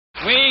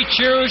We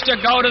choose to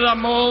go to the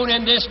moon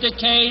in this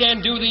decade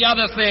and do the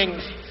other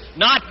things,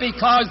 not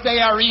because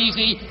they are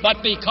easy,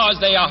 but because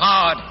they are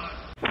hard.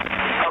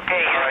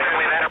 Okay, Houston,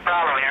 we've had a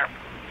problem here.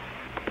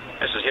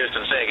 This is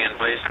Houston. Say again,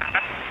 please.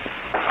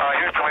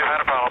 Houston, we've had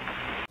a problem.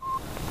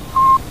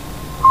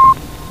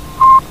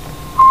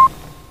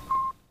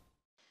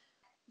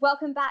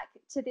 Welcome back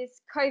to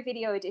this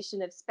COVIDeo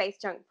edition of Space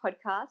Junk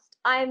Podcast.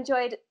 I am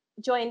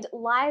joined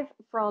live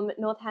from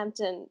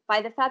Northampton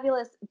by the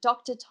fabulous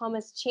Dr.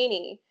 Thomas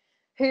Cheney,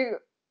 who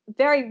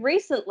very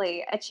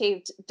recently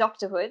achieved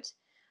doctorhood.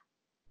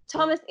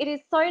 Thomas, it is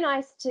so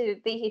nice to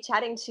be here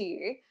chatting to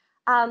you.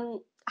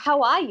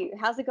 How are you?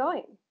 How's it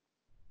going?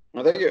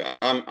 Well, thank you.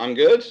 I'm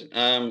good.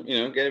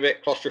 Getting a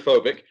bit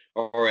claustrophobic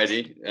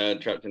already,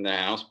 trapped in the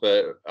house,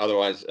 but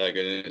otherwise good.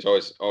 And it's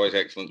always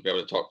excellent to be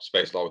able to talk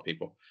space law with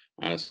people.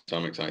 So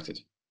I'm excited.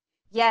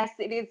 Yes,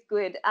 it is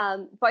good.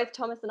 Both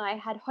Thomas and I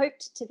had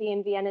hoped to be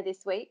in Vienna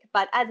this week,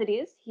 but as it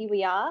is, here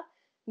we are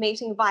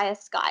meeting via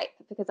Skype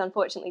because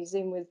unfortunately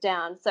Zoom was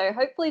down. So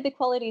hopefully the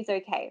quality is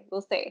okay.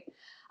 We'll see.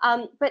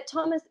 But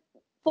Thomas,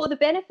 for the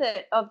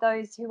benefit of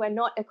those who are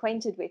not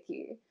acquainted with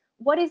you,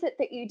 what is it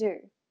that you do?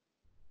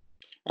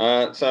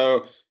 It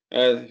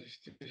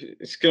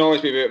can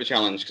always be a bit of a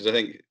challenge because I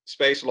think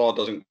space law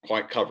doesn't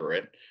quite cover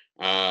it.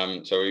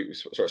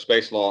 Sort of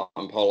space law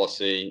and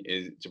policy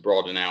is to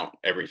broaden out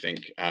everything.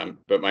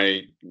 But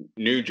my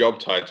new job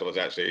title is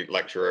actually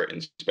lecturer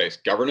in space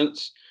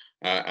governance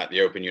at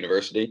the Open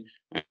University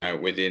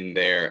within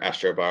their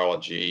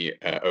astrobiology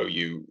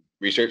OU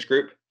research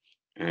group,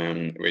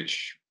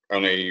 which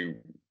only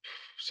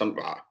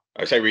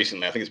I say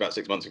recently, I think it's about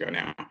 6 months ago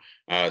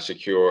now,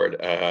 secured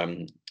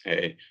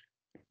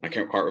I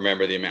can't quite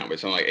remember the amount, but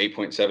something like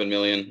 8.7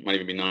 million, might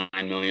even be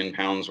 £9 million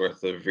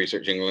worth of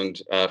Research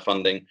England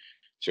funding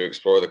to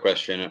explore the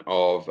question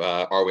of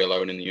are we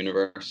alone in the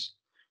universe?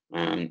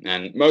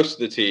 And most of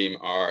the team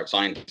are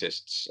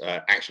scientists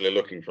actually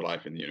looking for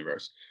life in the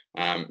universe.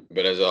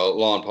 But as a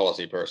law and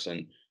policy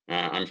person,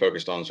 I'm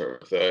focused on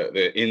sort of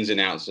the ins and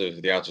outs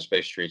of the Outer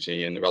Space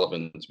Treaty and the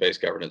relevant space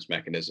governance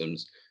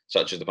mechanisms,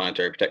 such as the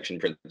planetary protection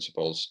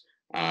principles,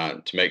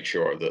 to make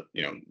sure that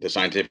the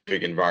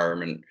scientific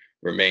environment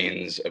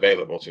remains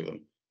available to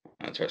them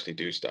to actually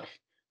do stuff.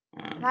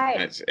 Right.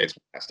 And it's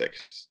fantastic.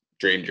 It's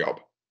dream job.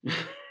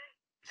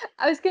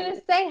 I was going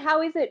to say,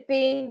 how is it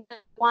being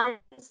one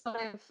sort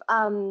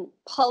of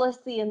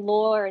policy and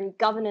law and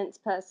governance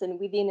person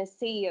within a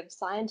sea of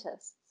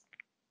scientists?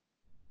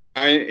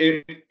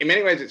 In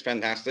many ways, it's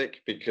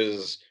fantastic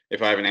because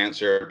if I have an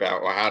answer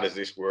about how does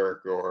this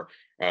work, or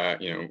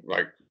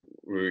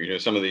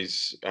some of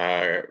these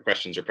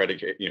questions are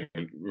predicated,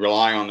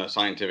 rely on a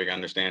scientific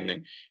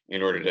understanding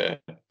in order to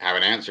have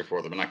an answer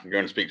for them. And I can go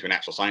and speak to an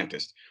actual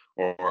scientist,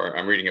 or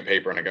I'm reading a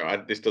paper and I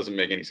go, this doesn't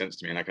make any sense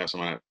to me, and I can have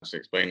someone else to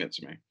explain it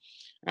to me.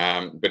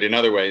 But in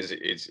other ways,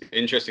 it's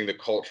interesting the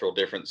cultural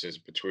differences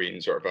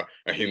between sort of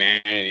a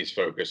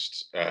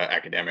humanities-focused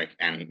academic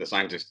and the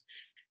scientist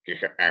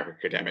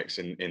academics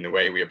in the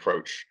way we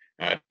approach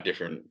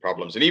different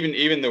problems, and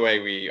even the way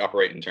we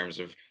operate in terms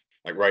of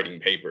like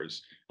writing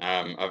papers.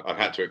 I've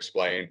had to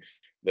explain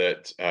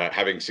that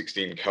having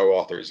 16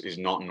 co-authors is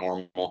not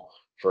normal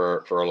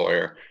for a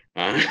lawyer.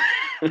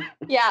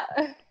 Yeah.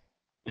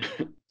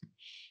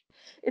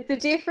 It's a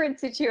different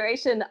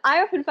situation.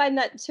 I often find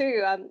that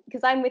too,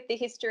 because I'm with the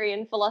History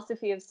and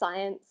Philosophy of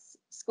Science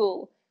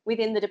school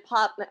within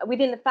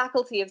the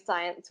Faculty of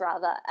Science,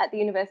 rather, at the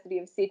University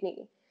of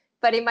Sydney.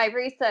 But in my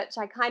research,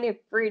 I kind of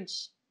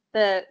bridge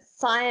the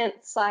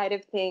science side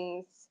of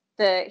things,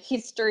 the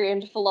history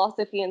and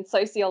philosophy and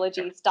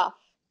sociology stuff,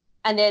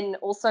 and then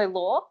also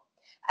law.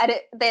 And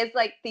there's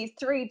like these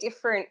three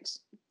different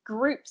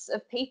groups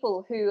of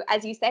people who,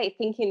 as you say,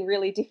 think in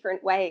really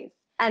different ways.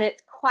 And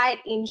it's quite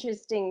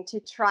interesting to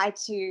try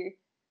to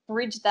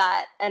bridge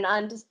that and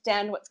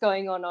understand what's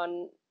going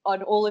on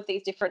all of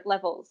these different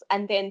levels,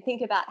 and then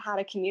think about how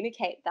to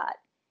communicate that.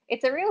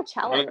 It's a real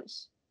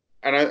challenge.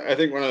 And I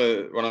think one of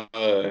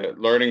the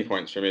learning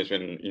points for me has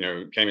been,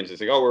 came into this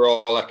thing, we're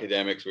all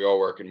academics, we all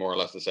work in more or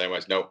less the same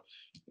ways. No,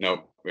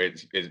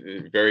 it's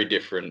very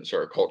different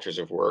sort of cultures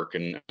of work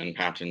and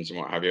patterns and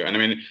what have you. And I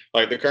mean,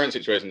 like the current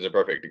situation is a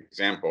perfect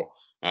example.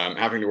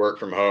 Having to work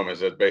from home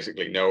has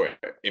basically no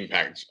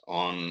impact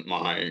on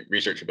my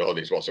research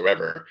abilities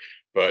whatsoever.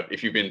 But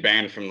if you've been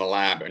banned from the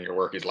lab and your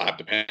work is lab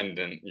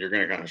dependent, you're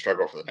going to kind of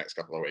struggle for the next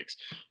couple of weeks.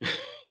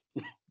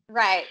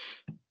 Right.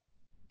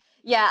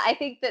 Yeah, I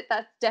think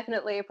that's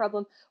definitely a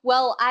problem.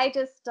 Well, I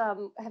just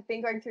have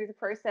been going through the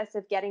process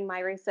of getting my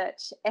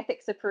research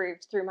ethics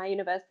approved through my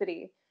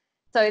university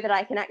so that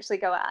I can actually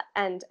go out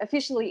and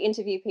officially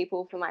interview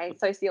people for my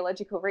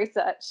sociological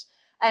research.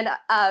 And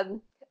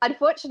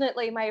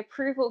unfortunately, my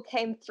approval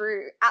came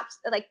through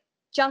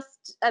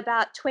just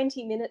about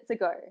 20 minutes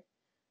ago.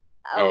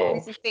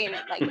 This has been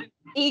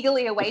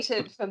eagerly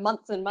awaited for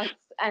months and months.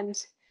 And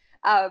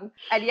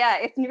yeah,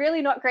 it's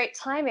really not great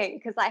timing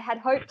because I had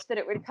hoped that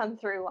it would come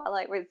through while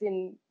I was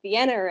in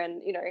Vienna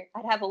and,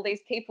 I'd have all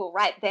these people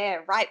right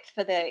there, ripe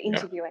for the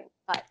interviewing.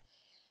 But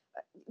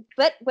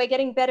but we're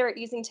getting better at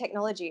using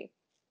technology.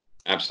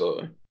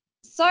 Absolutely.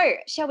 So,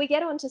 shall we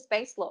get on to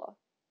space law?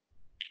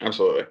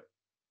 Absolutely.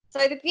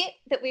 So the bit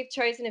that we've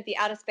chosen of the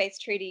Outer Space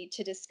Treaty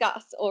to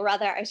discuss, or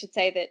rather I should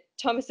say that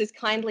Thomas has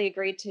kindly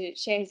agreed to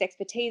share his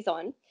expertise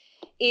on,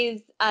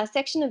 is a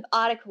section of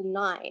Article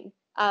 9.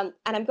 And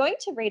I'm going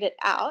to read it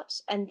out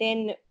and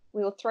then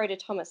we'll throw to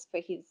Thomas for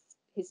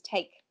his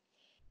take.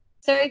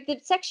 So the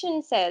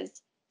section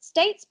says,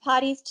 states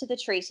parties to the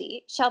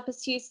treaty shall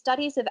pursue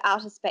studies of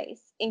outer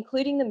space,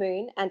 including the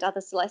moon and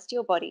other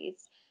celestial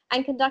bodies,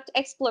 and conduct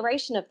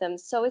exploration of them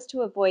so as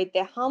to avoid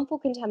their harmful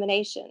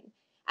contamination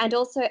and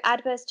also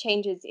adverse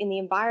changes in the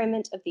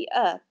environment of the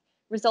Earth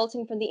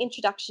resulting from the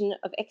introduction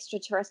of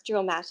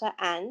extraterrestrial matter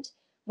and,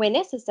 where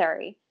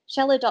necessary,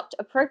 shall adopt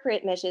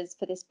appropriate measures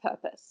for this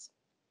purpose.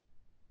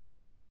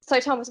 So,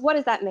 Thomas, what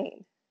does that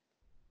mean?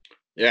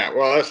 Yeah,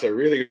 well, that's a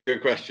really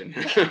good question.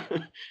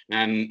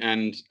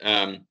 and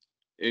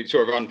it's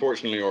sort of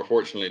unfortunately or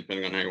fortunately,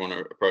 depending on how you want to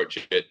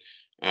approach it,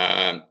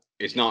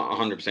 it's not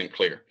 100%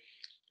 clear.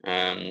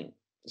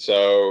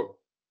 So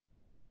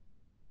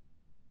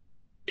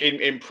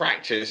in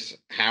practice,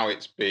 how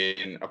it's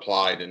been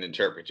applied and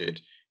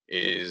interpreted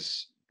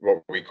is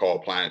what we call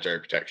planetary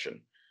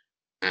protection.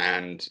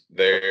 And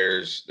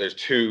there's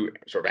two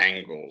sort of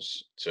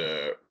angles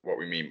to what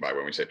we mean by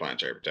when we say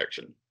planetary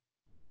protection.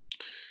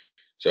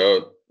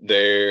 So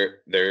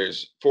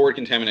there's forward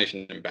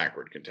contamination and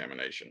backward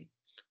contamination.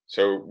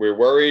 So we're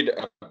worried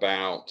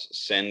about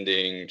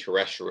sending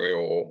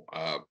terrestrial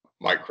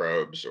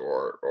microbes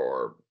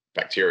or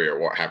bacteria or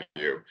what have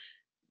you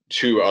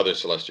to other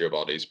celestial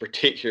bodies,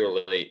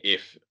 particularly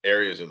if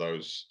areas of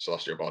those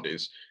celestial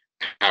bodies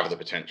have the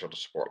potential to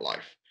support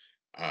life.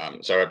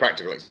 So a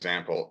practical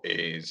example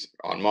is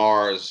on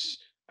Mars,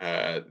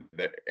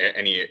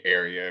 any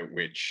area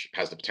which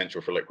has the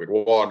potential for liquid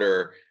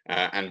water,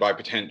 and by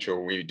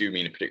potential, we do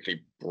mean a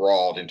particularly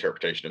broad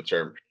interpretation of the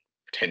term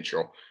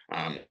potential,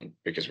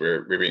 because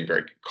we're being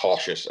very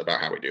cautious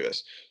about how we do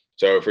this.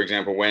 So, for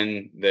example,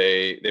 when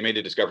they made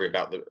a discovery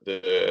about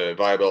the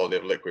viability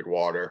of liquid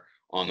water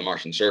on the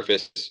Martian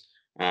surface,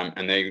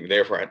 and they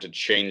therefore had to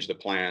change the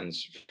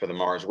plans for the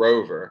Mars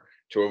rover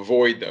to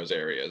avoid those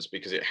areas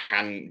because it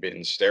hadn't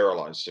been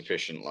sterilized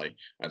sufficiently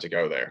to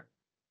go there.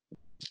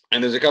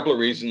 And there's a couple of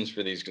reasons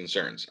for these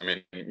concerns. I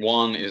mean,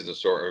 one is the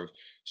sort of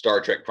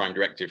Star Trek Prime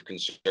Directive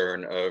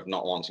concern of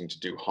not wanting to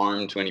do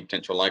harm to any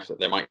potential life that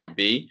there might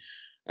be.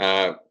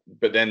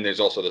 But then there's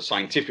also the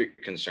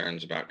scientific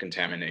concerns about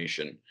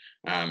contamination,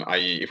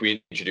 i.e. if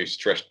we introduce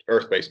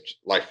Earth-based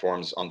life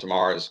forms onto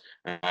Mars,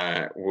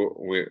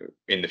 we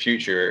in the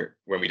future,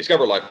 when we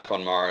discover life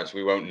on Mars,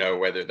 we won't know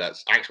whether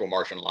that's actual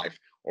Martian life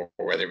or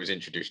whether it was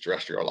introduced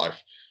terrestrial life.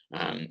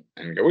 And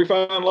go, we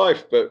found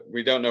life, but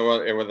we don't know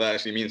whether that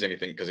actually means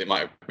anything because it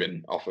might have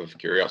been off of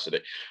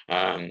curiosity,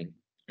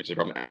 which is a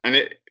problem.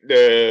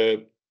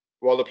 And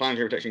while the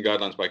planetary protection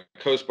guidelines by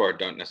Coast Guard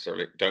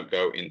don't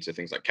go into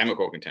things like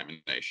chemical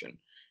contamination,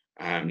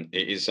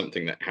 it is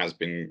something that has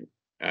been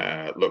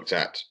looked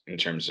at in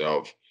terms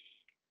of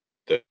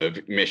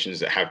the missions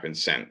that have been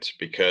sent,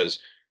 because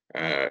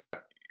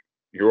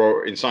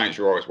in science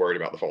you're always worried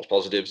about the false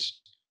positives.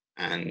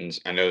 And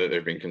I know that there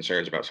have been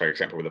concerns about, for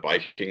example, with the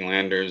Viking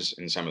landers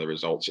and some of the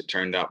results it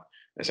turned up.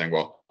 They're saying,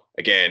 well,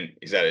 again,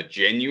 is that a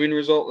genuine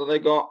result that they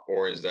got,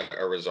 or is that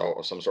a result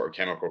of some sort of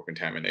chemical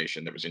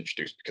contamination that was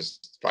introduced because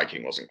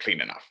Viking wasn't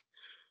clean enough?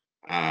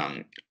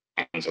 And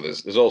so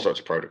there's all sorts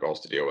of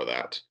protocols to deal with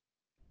that.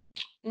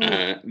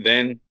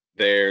 Then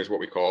there's what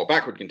we call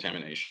backward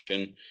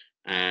contamination.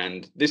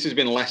 And this has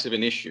been less of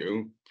an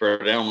issue,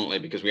 predominantly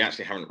because we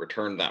actually haven't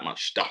returned that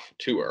much stuff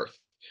to Earth.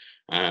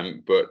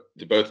 But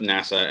both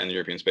NASA and the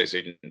European Space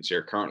Agency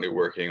are currently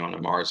working on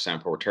a Mars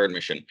sample return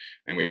mission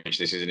in which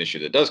this is an issue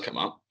that does come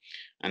up.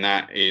 And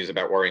that is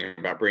about worrying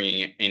about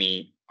bringing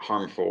any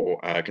harmful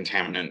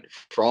contaminant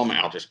from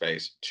outer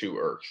space to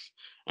Earth.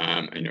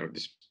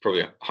 This is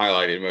probably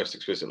highlighted most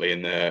explicitly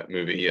in the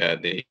movie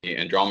The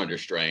Andromeda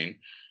Strain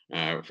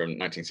from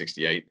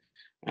 1968.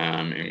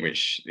 In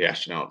which the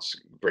astronauts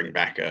bring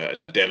back a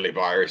deadly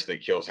virus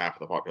that kills half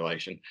of the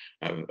population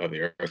of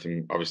the Earth,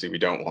 and obviously we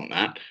don't want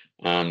that.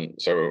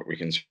 So we're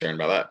concerned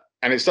about that.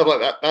 And it's stuff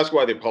like that. That's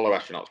why the Apollo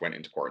astronauts went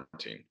into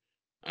quarantine,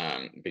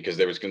 because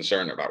there was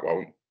concern about,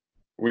 well,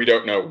 we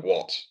don't know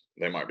what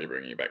they might be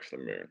bringing back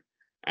from the moon.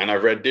 And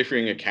I've read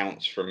differing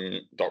accounts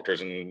from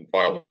doctors and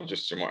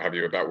biologists and what have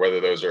you about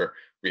whether those are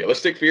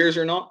realistic fears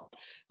or not.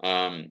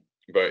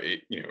 But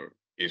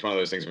it's one of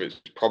those things where it's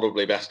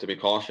probably best to be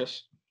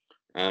cautious.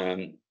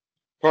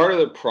 Part of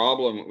the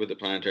problem with the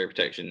planetary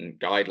protection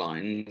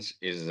guidelines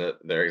is that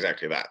they're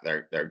exactly that.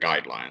 They're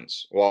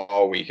guidelines.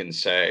 While we can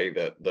say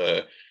that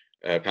the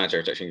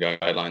planetary protection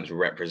guidelines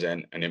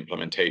represent an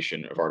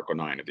implementation of Article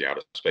 9 of the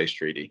Outer Space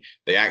Treaty,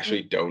 they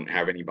actually don't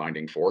have any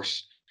binding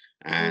force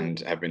and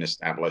have been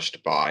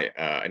established by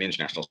an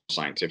international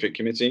scientific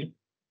committee.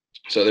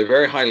 So they're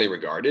very highly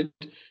regarded.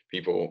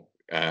 People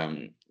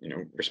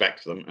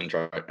respect them and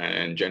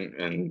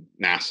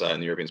NASA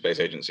and the European Space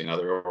Agency and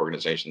other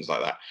organizations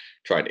like that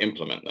try to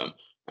implement them.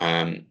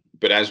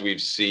 But as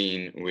we've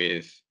seen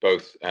with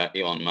both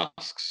Elon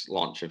Musk's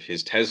launch of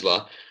his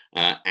Tesla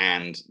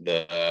and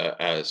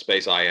the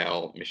Space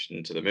IL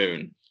mission to the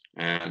moon,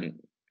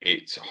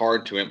 it's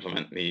hard to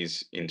implement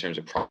these in terms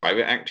of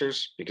private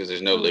actors because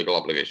there's no legal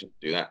obligation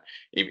to do that.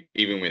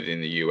 Even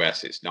within the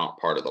US, it's not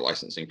part of the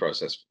licensing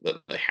process that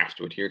they have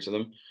to adhere to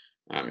them.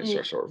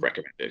 It's sort of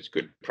recommended. It's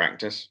good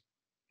practice.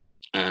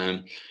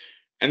 And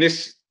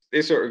this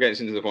sort of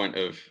gets into the point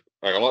of,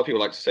 like, a lot of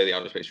people like to say the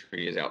Outer Space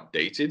Treaty is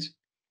outdated.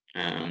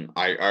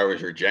 I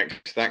always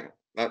reject that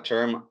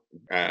term.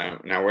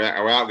 Now,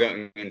 without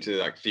going into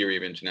like theory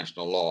of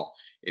international law,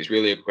 it's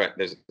really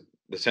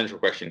the central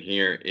question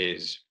here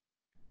has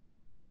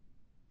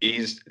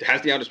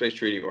the Outer Space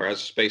Treaty or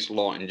has space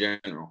law in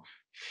general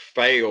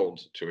failed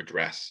to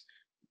address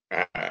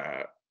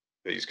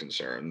these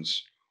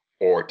concerns,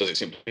 or does it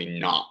simply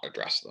not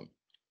address them?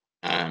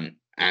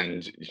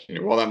 And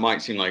while that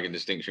might seem like a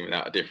distinction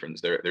without a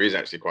difference, there is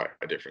actually quite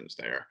a difference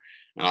there.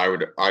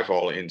 And I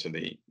fall into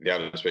the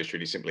Outer Space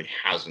Treaty simply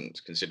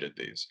hasn't considered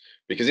these,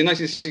 because in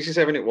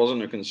 1967 it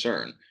wasn't a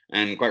concern,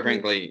 and quite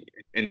frankly,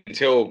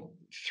 until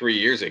 3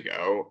 years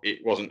ago,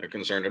 it wasn't a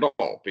concern at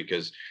all,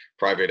 because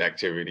private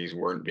activities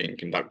weren't being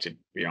conducted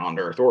beyond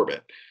Earth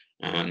orbit.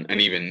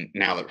 And even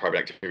now that private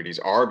activities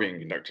are being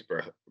conducted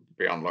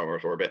beyond low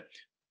Earth orbit,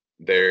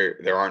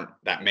 there aren't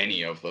that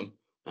many of them.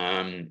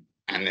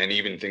 And then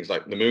even things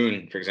like the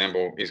moon, for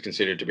example, is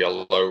considered to be a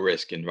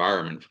low-risk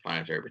environment for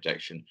planetary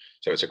protection.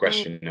 So it's a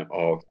question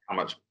of how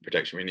much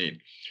protection we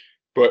need.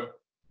 But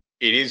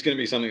it is going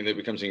to be something that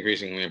becomes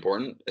increasingly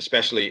important,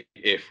 especially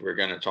if we're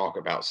going to talk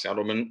about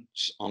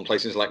settlements on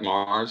places like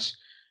Mars,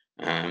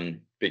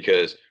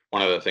 because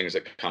one of the things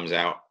that comes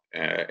out,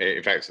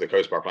 in fact, the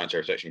Coast Guard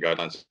Planetary Protection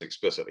Guidelines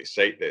explicitly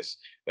state this,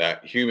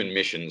 that human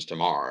missions to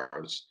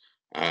Mars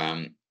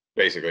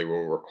basically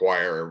will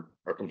require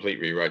a complete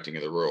rewriting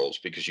of the rules,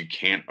 because you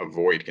can't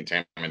avoid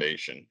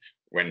contamination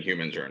when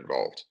humans are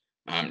involved.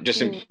 Just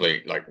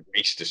simply like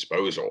waste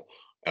disposal,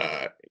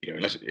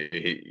 unless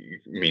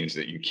it means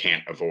that you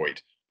can't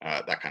avoid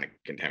that kind of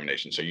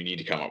contamination. So you need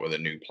to come up with a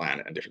new plan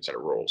and a different set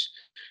of rules.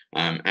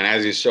 And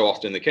as is so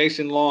often the case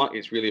in law,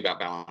 it's really about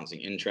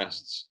balancing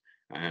interests,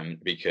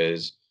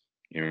 because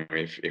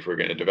if we're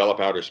going to develop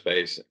outer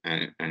space,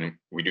 and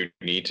we do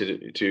need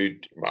to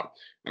well,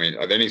 I mean,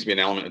 there needs to be an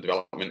element of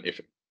development if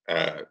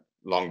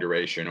long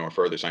duration or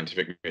further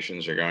scientific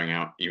missions are going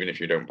out, even if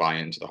you don't buy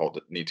into the whole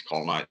need to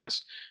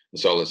colonize the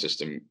solar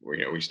system.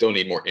 We still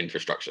need more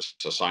infrastructure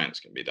so science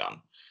can be done.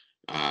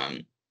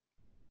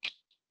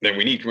 Then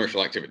we need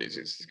commercial activities.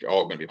 It's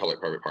all going to be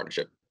public-private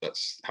partnership.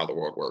 That's how the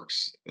world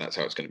works. And that's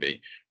how it's going to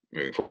be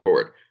moving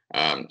forward.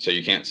 So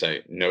you can't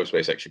say no,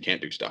 SpaceX, you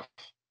can't do stuff.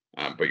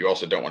 But you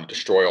also don't want to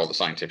destroy all the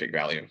scientific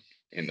value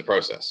in the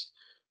process.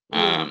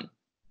 And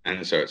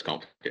so it's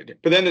complicated.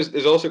 But then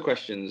there's also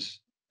questions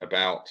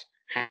about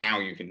how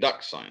you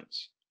conduct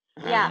science.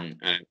 And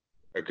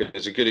a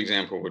good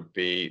example would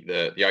be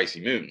the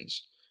icy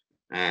moons.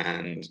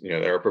 And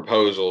there are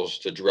proposals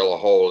to drill a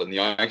hole in the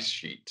ice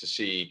sheet to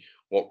see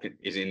what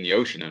is in the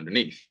ocean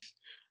underneath.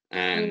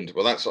 And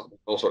well, that's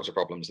all sorts of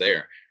problems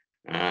there.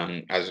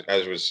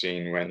 As was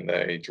seen when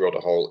they drilled a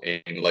hole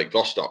in Lake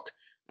Vostok.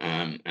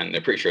 And they're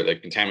pretty sure they've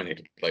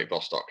contaminated Lake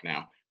Vostok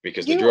now,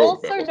 because the drill.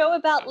 You also know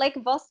about Lake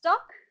Vostok?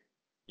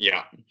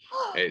 Yeah.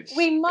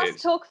 We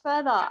must talk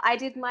further. I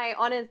did my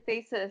honors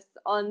thesis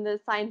on the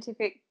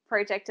scientific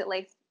project at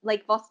Lake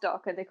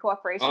Vostok and the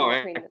cooperation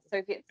between the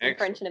Soviets and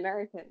French and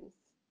Americans.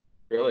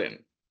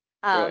 Brilliant.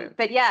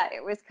 But yeah,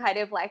 it was kind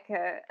of like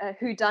a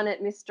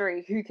whodunit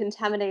mystery: who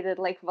contaminated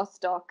Lake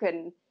Vostok,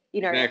 and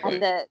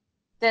and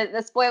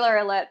the spoiler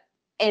alert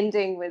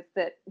ending was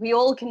that we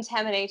all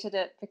contaminated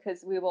it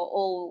because we were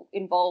all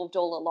involved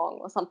all along,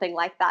 or something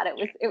like that.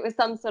 It was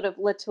some sort of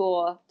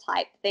Latour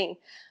type thing.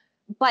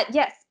 But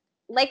yes,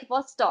 Lake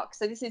Vostok.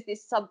 So this is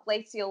this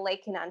subglacial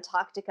lake in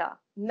Antarctica,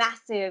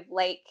 massive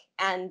lake,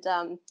 and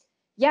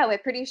we're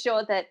pretty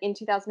sure that in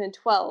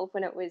 2012,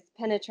 when it was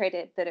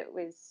penetrated, that it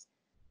was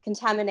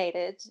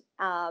contaminated,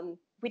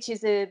 which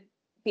is a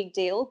big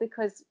deal,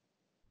 because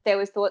there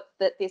was thought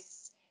that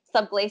this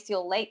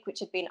subglacial lake, which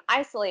had been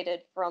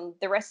isolated from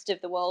the rest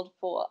of the world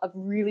for a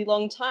really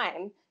long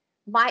time,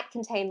 might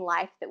contain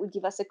life that would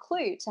give us a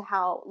clue to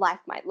how life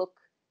might look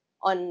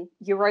on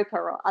Europa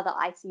or other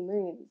icy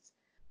moons.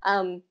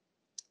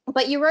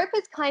 But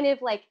Europa's kind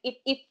of like,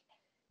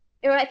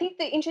 I think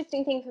the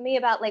interesting thing for me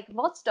about Lake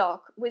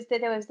Vostok was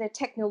that there was a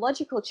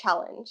technological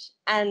challenge,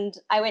 and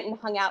I went and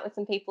hung out with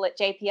some people at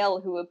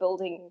JPL who were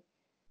building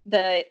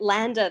the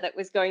lander that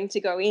was going to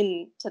go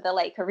into the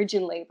lake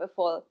originally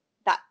before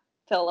that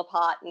fell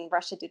apart and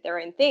Russia did their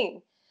own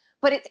thing.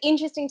 But it's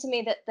interesting to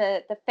me that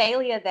the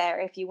failure there,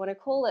 if you want to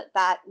call it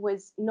that,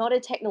 was not a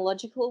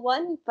technological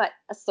one, but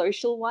a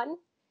social one.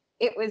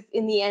 It was,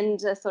 in the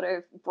end, a sort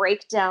of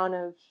breakdown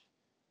of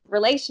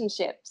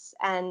relationships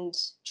and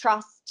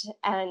trust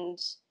and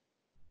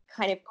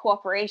kind of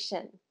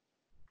cooperation.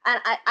 And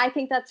I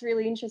think that's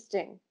really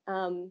interesting.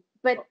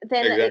 But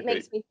then It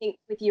makes me think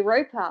with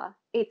Europa,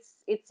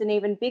 it's an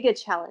even bigger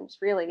challenge,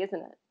 really,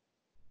 isn't it?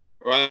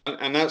 Well,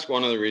 and that's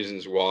one of the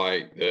reasons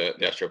why the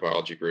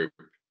astrobiology group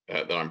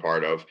that I'm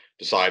part of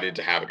decided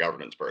to have a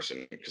governance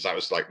person, because that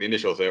was like the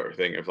initial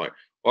thing of like,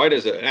 why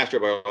does an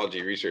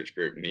astrobiology research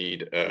group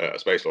need a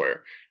space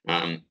lawyer?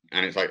 And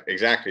it's like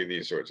exactly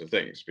these sorts of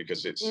things,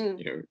 because it's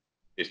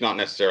it's not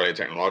necessarily a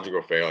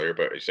technological failure,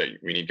 but you say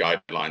we need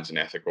guidelines and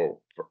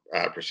ethical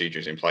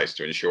procedures in place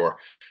to ensure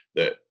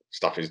that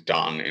stuff is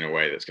done in a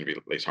way that's going to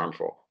be least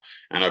harmful.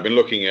 And I've been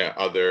looking at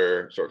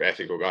other sort of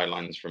ethical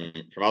guidelines from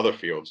other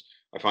fields.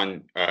 I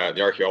find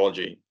the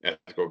archaeology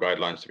ethical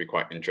guidelines to be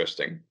quite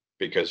interesting,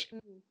 because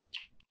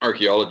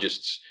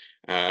archaeologists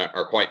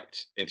are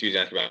quite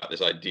enthusiastic about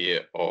this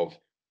idea of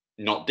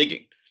not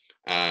digging.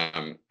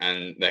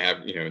 And they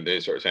have,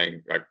 they're sort of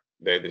saying, like,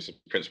 there's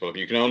a principle of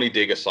you can only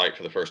dig a site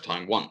for the first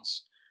time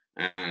once.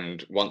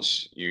 And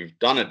once you've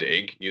done a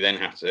dig, you then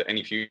have to,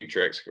 any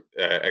future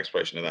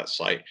exploration of that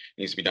site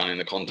needs to be done in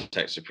the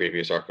context of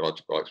previous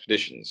archaeological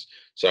expeditions.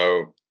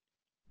 So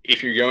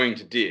if you're going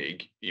to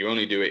dig, you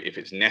only do it if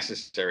it's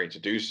necessary to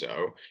do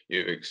so.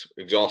 You've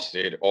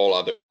exhausted all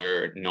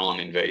other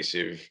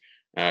non-invasive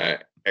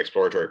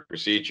exploratory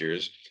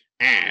procedures,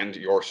 and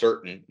you're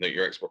certain that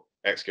your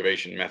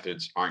excavation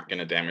methods aren't going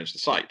to damage the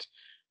site.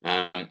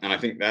 And I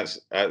think that's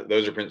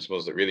those are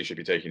principles that really should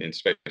be taken into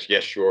space.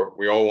 Yes, sure,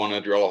 we all want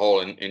to drill a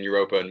hole in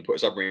Europa and put a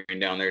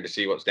submarine down there to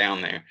see what's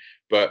down there,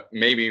 but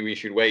maybe we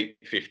should wait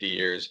 50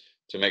 years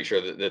to make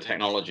sure that the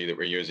technology that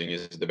we're using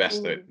is the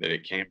best that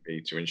it can be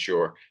to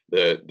ensure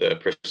the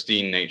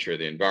pristine nature of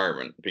the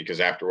environment, because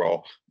after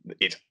all,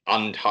 its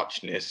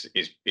untouchedness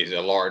is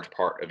a large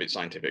part of its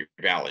scientific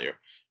value.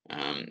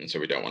 And so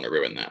we don't want to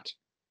ruin that.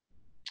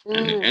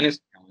 And it's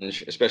a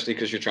challenge, especially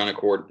because you're trying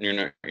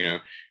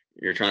to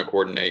you're trying to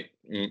coordinate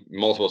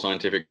multiple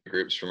scientific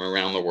groups from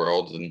around the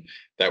world, and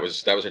that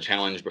was a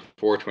challenge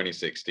before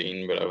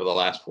 2016, but over the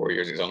last 4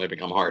 years it's only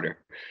become harder.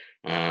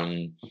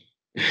 Yeah.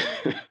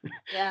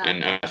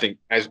 And I think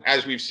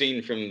as we've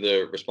seen from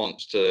the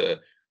response to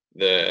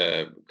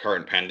the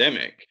current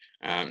pandemic,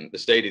 the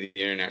state of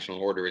the international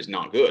order is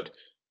not good,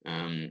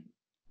 and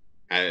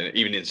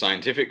even in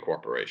scientific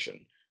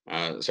cooperation.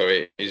 So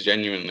it is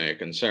genuinely a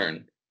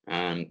concern.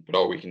 But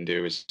all we can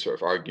do is sort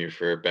of argue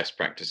for best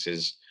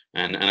practices,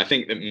 and I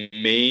think that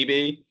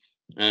maybe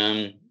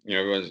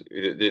everyone's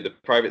the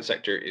private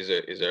sector is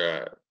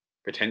a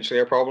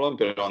potentially a problem,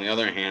 but on the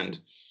other hand,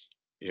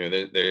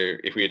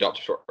 if we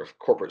adopt sort of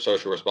corporate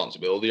social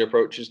responsibility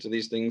approaches to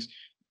these things,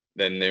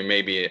 then there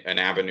may be an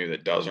avenue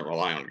that doesn't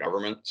rely on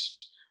governments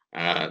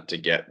to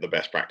get the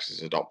best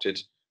practices adopted.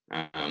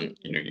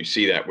 You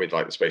see that with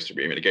like the space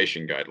debris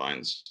mitigation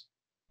guidelines.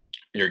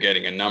 You're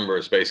getting a number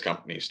of space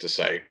companies to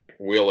say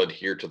we'll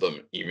adhere to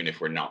them even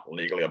if we're not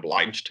legally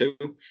obliged to.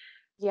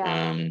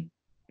 Yeah.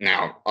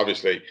 Now,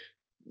 obviously,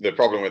 the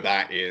problem with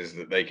that is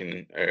that they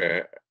can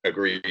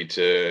agree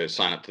to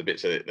sign up to the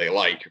bits that they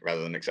like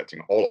rather than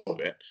accepting all of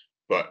it,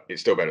 but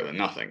it's still better than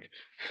nothing.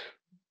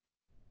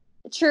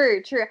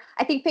 True.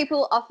 I think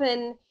people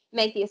often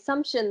make the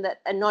assumption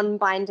that a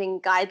non-binding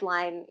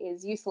guideline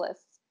is useless,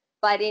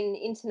 but in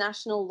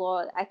international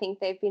law, I think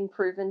they've been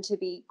proven to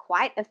be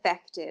quite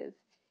effective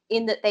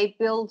in that they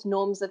build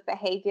norms of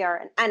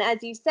behavior. And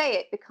as you say,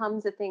 it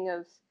becomes a thing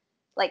of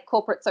like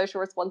corporate social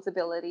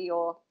responsibility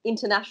or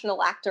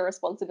international actor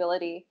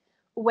responsibility,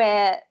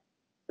 where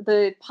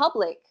the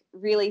public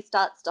really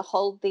starts to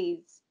hold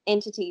these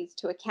entities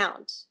to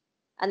account.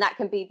 And that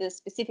can be the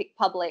specific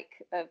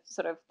public of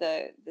sort of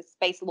the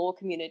space law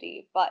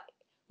community. But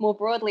more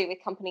broadly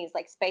with companies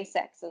like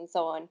SpaceX and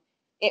so on,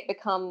 it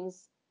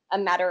becomes a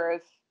matter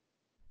of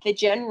the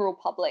general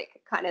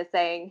public kind of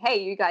saying,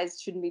 hey, you guys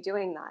shouldn't be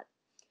doing that.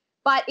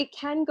 But it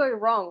can go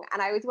wrong.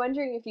 And I was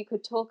wondering if you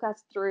could talk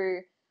us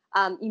through,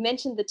 you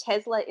mentioned the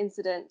Tesla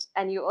incident,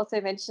 and you also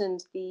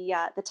mentioned the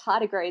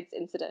tardigrades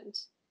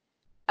incident.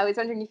 I was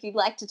wondering if you'd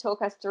like to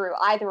talk us through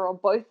either or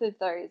both of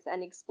those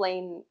and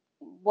explain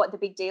what the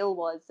big deal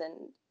was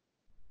and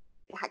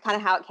kind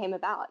of how it came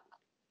about.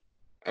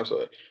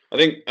 Absolutely. I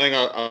think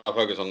I'll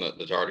focus on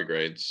the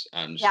tardigrades,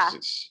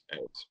 just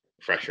it's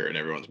fresher in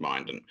everyone's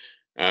mind.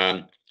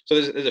 And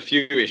so there's a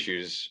few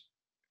issues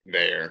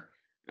there.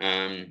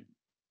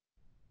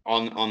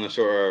 On the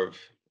sort of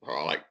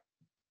like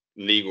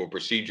legal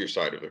procedure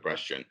side of the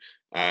question,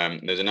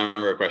 there's a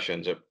number of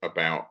questions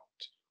about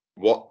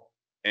what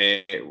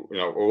are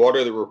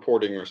the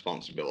reporting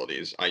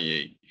responsibilities,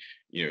 i.e.,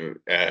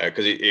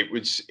 because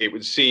it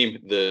would seem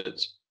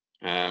that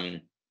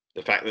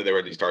the fact that there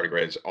were these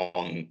tardigrades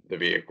on the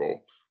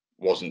vehicle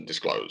wasn't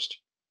disclosed.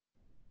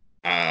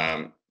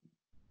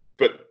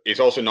 But it's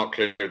also not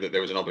clear that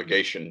there was an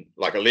obligation,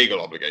 like a legal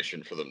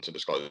obligation, for them to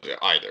disclose it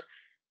either.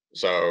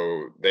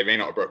 So they may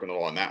not have broken the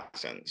law in that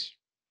sense.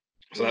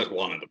 So that's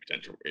one of the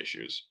potential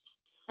issues.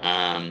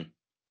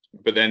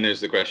 But then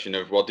there's the question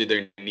of, well, did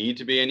there need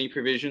to be any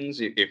provisions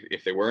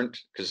if there weren't?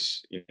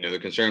 Because the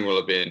concern will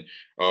have been,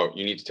 oh,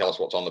 you need to tell us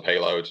what's on the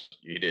payload.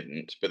 You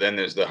didn't. But then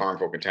there's the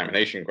harmful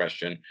contamination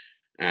question.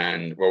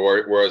 And well,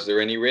 was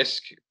there any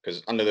risk?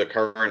 Because under the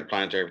current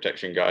planetary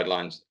protection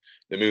guidelines,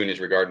 the moon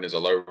is regarded as a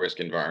low risk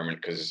environment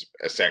because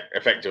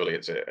effectively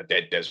it's a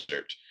dead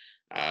desert.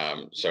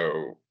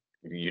 So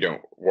you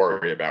don't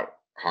worry about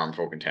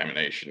harmful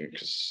contamination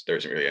because there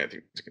isn't really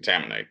anything to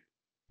contaminate.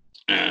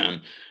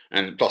 And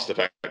plus the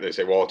fact that they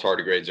say, well,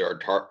 tardigrades are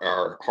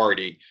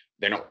hardy.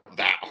 They're not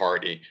that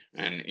hardy,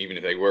 and even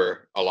if they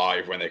were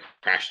alive when they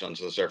crashed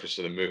onto the surface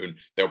of the moon,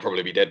 they'll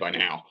probably be dead by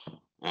now.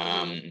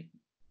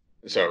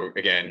 So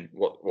again,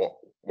 what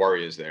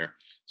worry is there?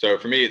 So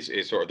for me,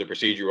 it's sort of the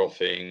procedural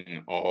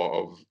thing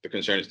of the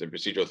concern is the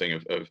procedural thing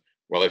of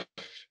well, if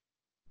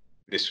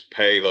this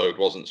payload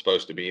wasn't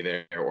supposed to be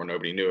there or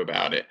nobody knew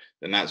about it,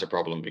 then that's a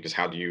problem, because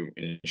how do you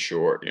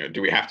ensure,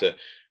 do we have to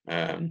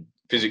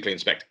physically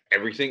inspect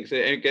everything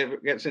that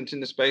gets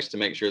into space to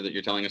make sure that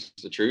you're telling us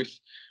the truth?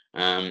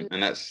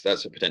 And that's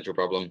a potential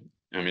problem.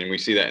 I mean, we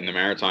see that in the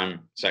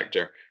maritime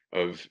sector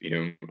of,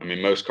 I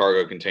mean, most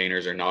cargo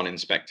containers are not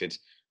inspected,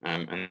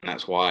 and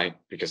that's why,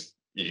 because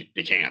you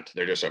can't.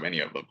 There are just so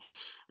many of them,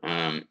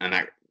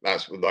 and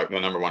that's like the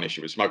number one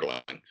issue with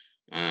smuggling.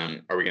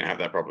 Are we going to have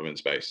that problem in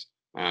space?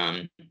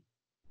 And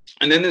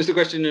then there's the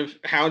question of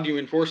how do you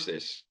enforce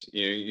this?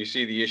 You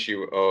see the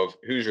issue of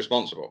who's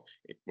responsible.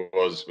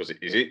 Is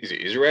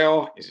it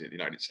Israel? Is it the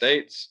United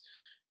States?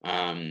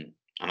 And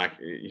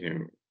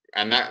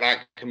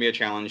that can be a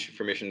challenge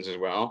for missions as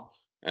well.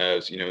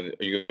 As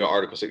you got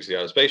Article 6 of the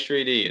Outer Space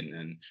Treaty, and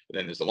then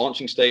there's the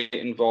launching state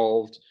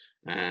involved,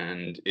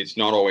 and it's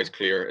not always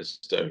clear as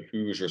to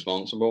who's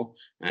responsible.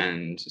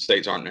 And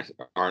states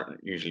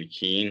aren't usually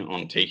keen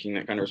on taking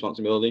that kind of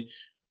responsibility.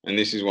 And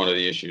this is one of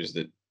the issues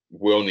that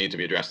will need to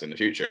be addressed in the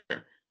future.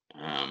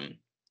 And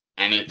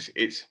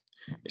it's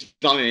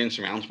not an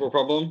insurmountable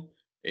problem.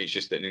 It's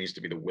just that it needs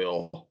to be the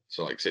will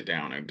to sit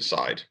down and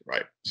decide,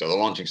 right? So the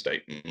launching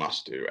state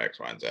must do X,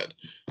 Y, and Z.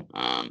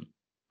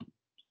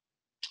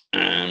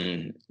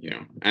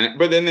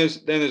 But then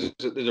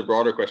there's a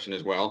broader question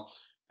as well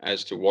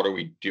as to what are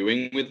we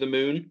doing with the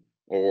moon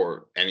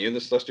or any of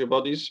the celestial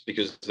bodies,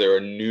 because there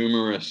are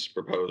numerous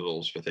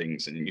proposals for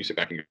things, and you sit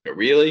back and go,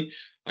 really?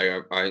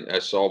 I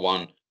saw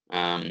one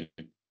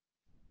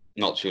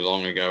not too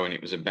long ago, and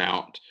it was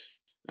about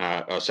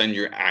send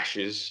your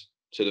ashes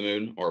to the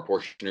moon, or a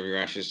portion of your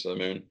ashes to the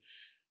moon.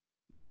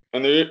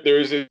 And there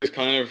is this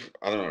kind of,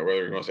 I don't know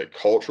whether we want to say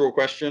cultural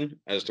question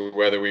as to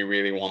whether we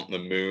really want the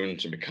moon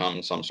to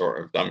become some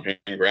sort of dumping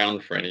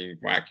ground for any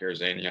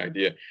whackers, any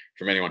idea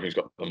from anyone who's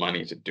got the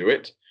money to do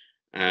it.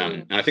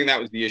 And I think that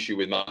was the issue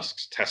with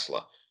Musk's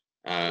Tesla.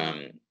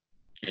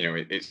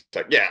 It's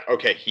like, yeah,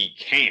 okay, he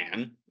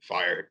can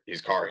fire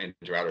his car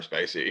into outer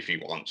space if he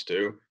wants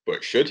to,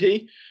 but should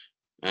he?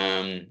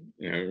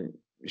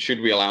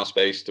 Should we allow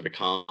space to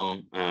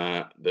become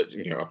a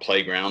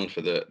playground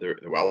for the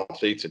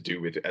wealthy to do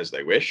with it as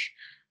they wish,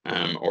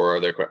 or are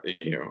there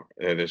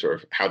sort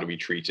of, how do we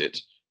treat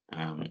it?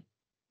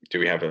 Do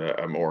we have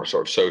a more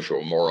sort of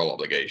social, moral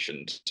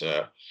obligation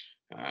to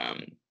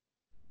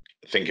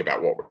think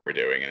about what we're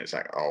doing? And it's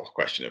like,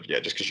 question of,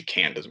 just because you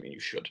can doesn't mean you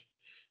should.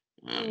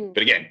 But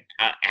again,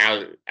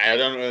 I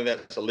don't know that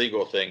that's a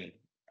legal thing.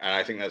 And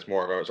I think that's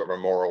more of a sort of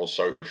a moral,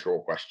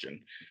 social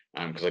question,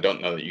 because I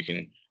don't know that you can.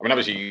 I mean,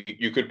 obviously,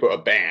 you could put a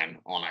ban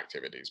on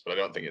activities, but I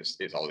don't think it's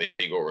a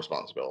legal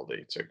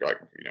responsibility to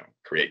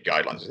create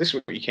guidelines. This is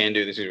what you can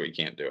do. This is what you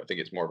can't do. I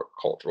think it's more of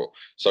a cultural,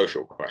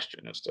 social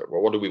question as to,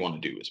 well, what do we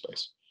want to do with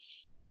space?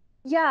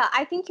 Yeah,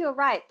 I think you're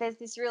right. There's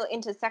this real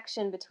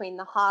intersection between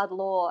the hard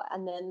law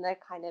and then the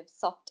kind of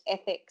soft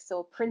ethics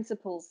or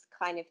principles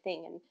kind of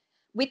thing. And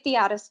with the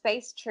Outer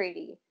Space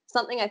Treaty,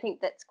 something I think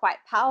that's quite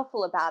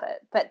powerful about it,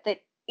 but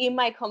that in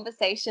my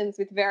conversations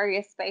with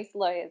various space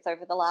lawyers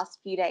over the last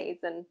few days,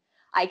 and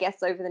I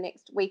guess over the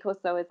next week or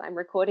so as I'm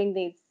recording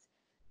these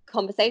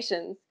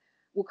conversations,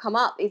 will come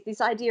up, is this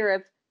idea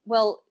of,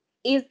 well,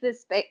 is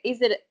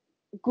it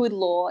good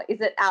law? Is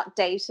it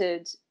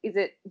outdated? Is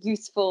it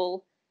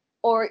useful?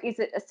 Or is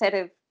it a set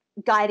of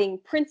guiding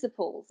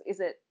principles? Is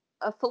it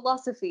a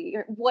philosophy?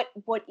 What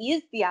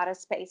is the Outer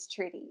Space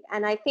Treaty?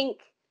 And I think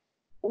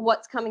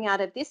what's coming out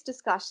of this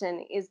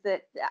discussion is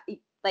that,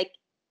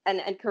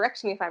 and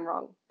correct me if I'm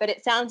wrong, but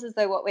it sounds as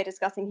though what we're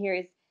discussing here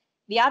is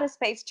the Outer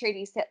Space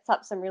Treaty sets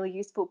up some really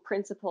useful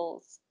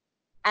principles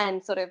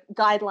and sort of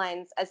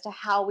guidelines as to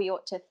how we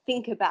ought to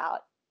think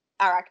about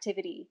our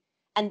activity.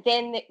 And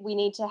then we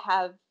need to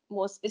have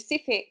more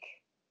specific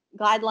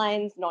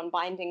guidelines,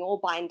 non-binding or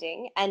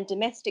binding, and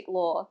domestic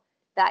law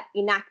that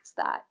enacts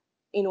that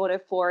in order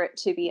for it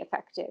to be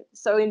effective.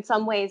 So in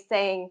some ways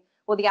saying,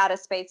 well, the Outer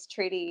Space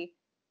Treaty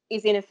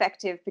is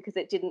ineffective because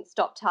it didn't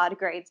stop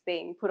tardigrades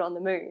being put on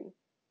the moon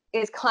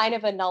is kind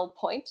of a null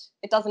point.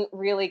 It doesn't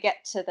really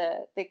get to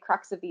the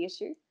crux of the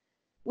issue.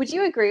 Would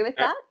you agree with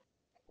that?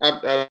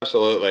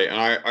 Absolutely. And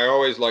I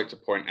always like to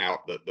point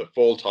out that the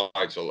full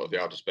title of the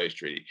Outer Space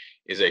Treaty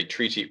is a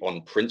treaty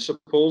on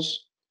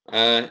principles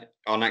on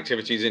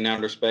activities in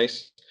outer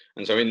space.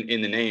 And so in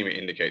the name, it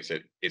indicates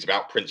that it's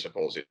about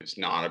principles. It's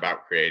not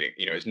about creating,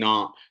 it's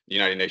not the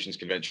United Nations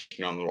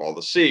Convention on the Law of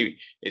the Sea.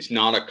 It's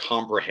not a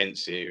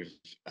comprehensive,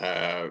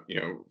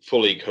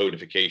 full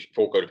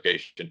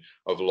codification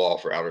of law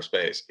for outer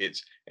space.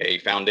 It's a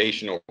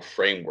foundational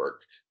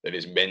framework that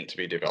is meant to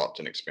be developed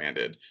and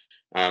expanded.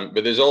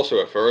 But there's also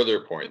a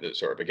further point that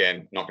sort of,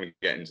 again, not going to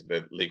get into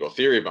the legal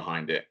theory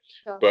behind it,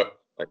 sure. But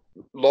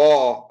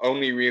law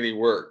only really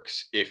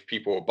works if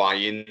people buy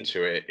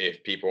into it,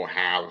 if people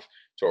have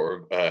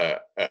sort of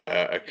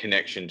a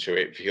connection to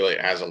it, feel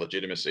it has a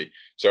legitimacy.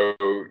 So,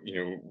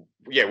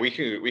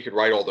 we could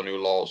write all the new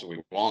laws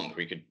we want.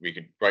 We could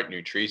write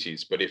new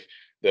treaties, but if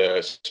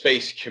the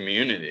space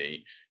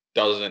community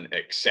doesn't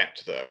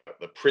accept the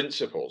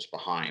principles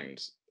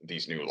behind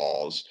these new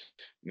laws,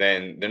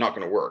 then they're not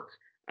going to work.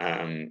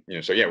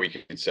 We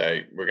could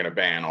say we're going to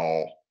ban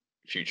all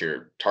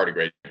future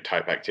tardigrade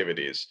type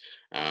activities.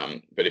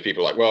 But if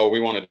people are like, well, we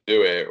want to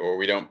do it, or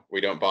we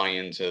don't buy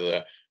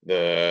into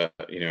the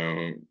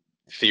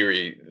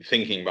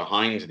thinking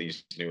behind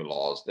these new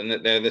laws,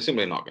 then they're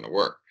simply not going to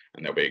work,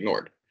 and they'll be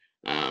ignored.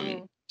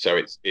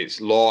 So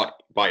it's law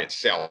by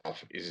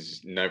itself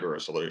is never a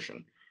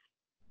solution.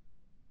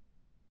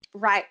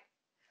 Right.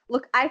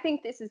 Look, I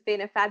think this has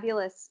been a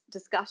fabulous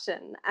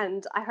discussion,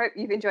 and I hope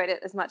you've enjoyed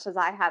it as much as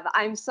I have.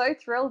 I'm so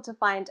thrilled to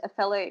find a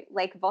fellow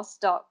Lake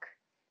Vostok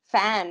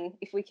fan,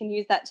 if we can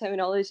use that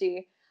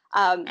terminology.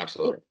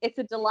 Absolutely. It's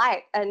a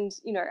delight, and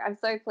I'm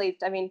so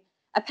pleased. I mean,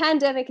 a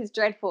pandemic is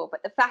dreadful,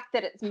 but the fact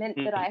that it's meant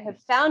that I have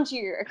found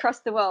you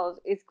across the world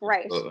is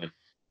great. Absolutely.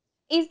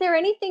 Is there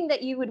anything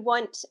that you would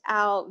want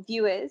our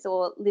viewers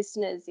or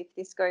listeners, if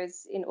this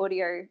goes in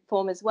audio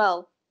form as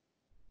well,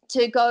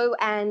 to go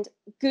and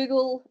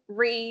Google,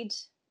 read,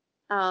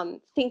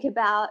 think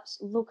about,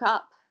 look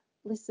up,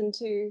 listen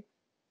to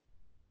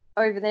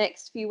over the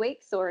next few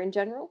weeks or in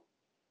general?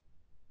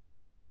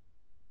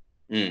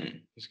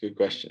 That's a good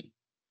question.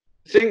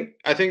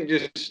 I think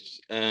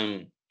just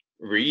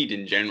read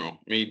in general.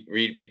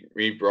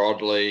 Read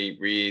broadly.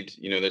 Read.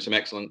 There's some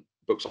excellent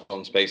books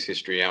on space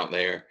history out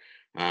there.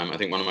 I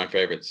think one of my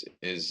favorites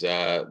is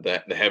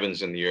the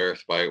Heavens and the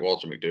Earth by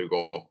Walter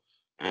McDougall,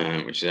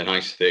 which is a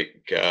nice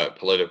thick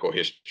political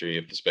history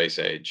of the space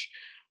age.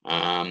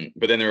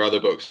 But then there are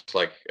other books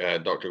like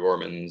Dr.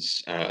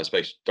 Gorman's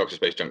Dr.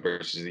 Space Junk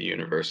versus the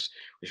Universe,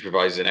 which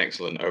provides an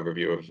excellent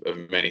overview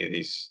of many of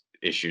these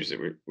issues that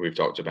we've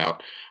talked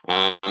about.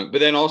 But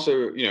then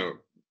also,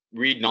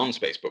 read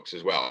non-space books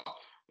as well.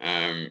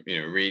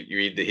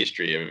 Read the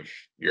history of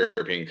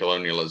European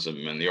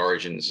colonialism and the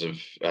origins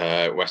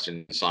of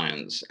Western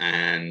science,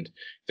 and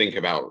think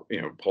about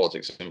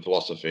politics and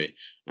philosophy.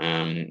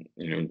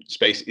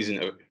 Space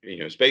isn't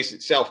space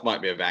itself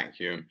might be a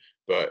vacuum,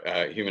 but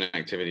human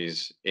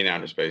activities in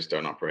outer space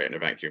don't operate in a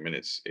vacuum, and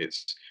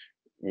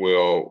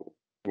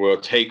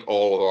we'll take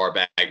all of our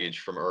baggage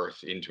from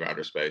Earth into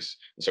outer space.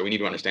 And so we need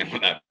to understand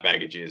what that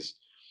baggage is.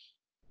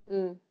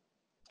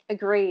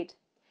 Agreed.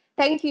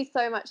 Thank you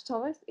so much,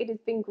 Thomas. It has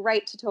been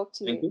great to talk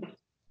to you. Thank you.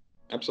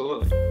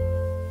 Absolutely.